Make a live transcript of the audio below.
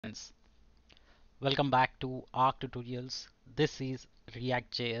friends. Welcome back to Arc Tutorials. This is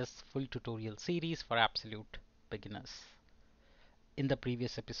React.js full tutorial series for absolute beginners. In the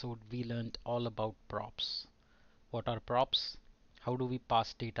previous episode, we learned all about props. What are props? How do we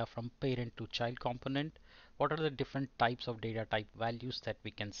pass data from parent to child component? What are the different types of data type values that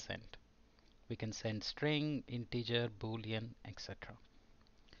we can send? We can send string, integer, boolean, etc.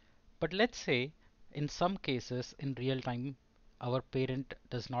 But let's say in some cases in real time our parent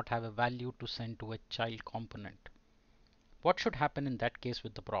does not have a value to send to a child component. What should happen in that case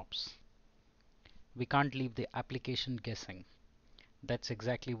with the props? We can't leave the application guessing. That's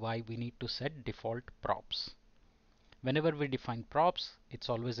exactly why we need to set default props. Whenever we define props, it's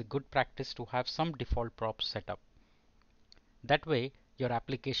always a good practice to have some default props set up. That way your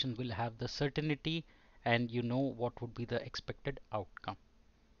application will have the certainty and you know what would be the expected outcome.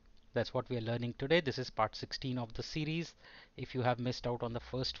 That's what we are learning today. This is part 16 of the series. If you have missed out on the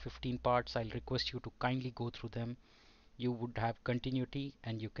first 15 parts, I'll request you to kindly go through them. You would have continuity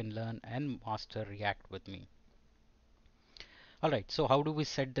and you can learn and master React with me. Alright, so how do we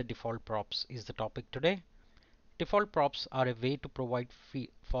set the default props is the topic today. Default props are a way to provide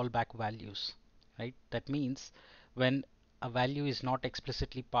fallback values, right? That means when a value is not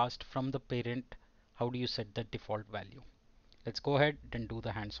explicitly passed from the parent, how do you set the default value? Let's go ahead and do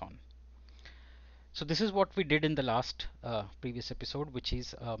the hands-on. So this is what we did in the last previous episode, which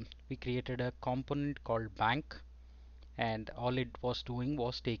is we created a component called bank, and all it was doing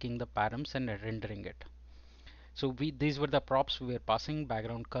was taking the params and rendering it. So these were the props we were passing: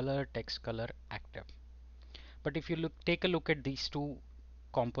 background color, text color, active. But if you take a look at these two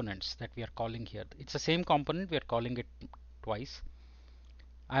components that we are calling here, it's the same component, we are calling it twice.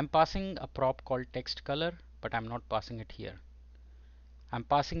 I'm passing a prop called text color, but I'm not passing it here. I'm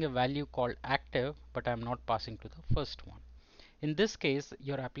passing a value called active, but I'm not passing to the first one. In this case,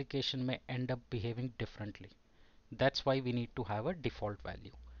 your application may end up behaving differently. That's why we need to have a default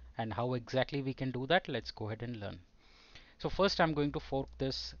value. And how exactly we can do that, let's go ahead and learn. So first I'm going to fork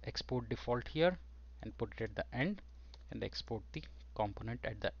this export default here and put it at the end and export the component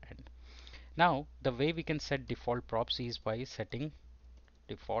at the end. Now the way we can set default props is by setting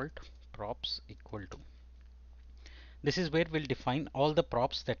default props equal to. This is where we'll define all the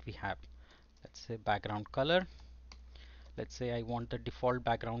props that we have. Let's say background color. Let's say I want the default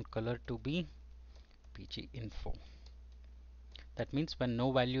background color to be PG info. That means when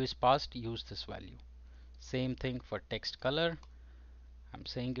no value is passed, use this value. Same thing for text color. I'm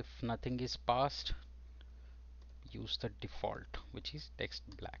saying if nothing is passed, use the default, which is text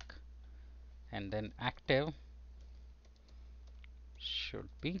black. And then active should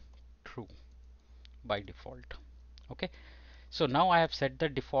be true by default. Okay, so now I have set the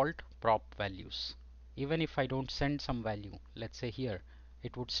default prop values. Even if I don't send some value, let's say here,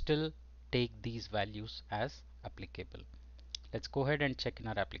 it would still take these values as applicable. Let's go ahead and check in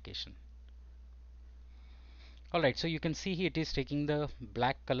our application. Alright, so you can see here it is taking the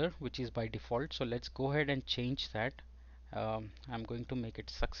black color, which is by default. So let's go ahead and change that. I'm going to make it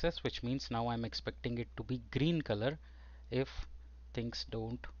success, which means now I'm expecting it to be green color if things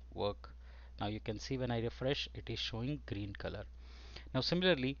don't work. Now you can see when I refresh, it is showing green color. Now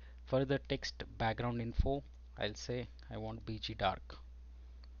similarly, for the text background info, I'll say I want BG dark,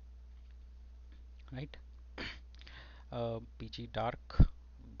 right? PG dark,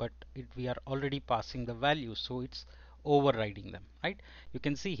 but we are already passing the values, so it's overriding them, right? You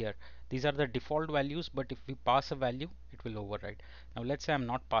can see here these are the default values, but if we pass a value, it will override. Now let's say I'm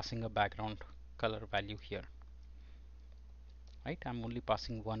not passing a background color value here, right? I'm only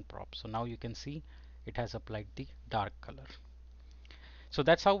passing one prop, so now you can see it has applied the dark color. So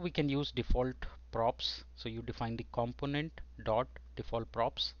that's how we can use default props. So you define the component dot default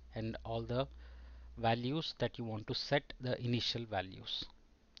props and all the values that you want to set, the initial values.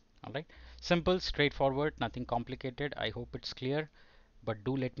 Alright, simple, straightforward, nothing complicated. I hope it's clear, but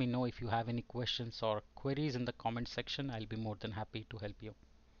do let me know if you have any questions or queries in the comment section. I'll be more than happy to help you.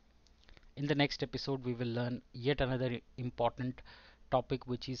 In the next episode, we will learn yet another important topic,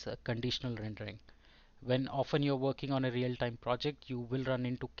 which is conditional rendering. When often you're working on a real-time project, you will run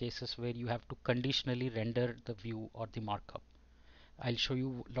into cases where you have to conditionally render the view or the markup. I'll show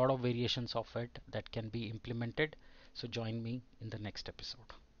you a lot of variations of it that can be implemented. So join me in the next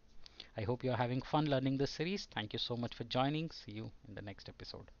episode. I hope you're having fun learning this series. Thank you so much for joining. See you in the next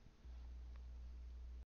episode.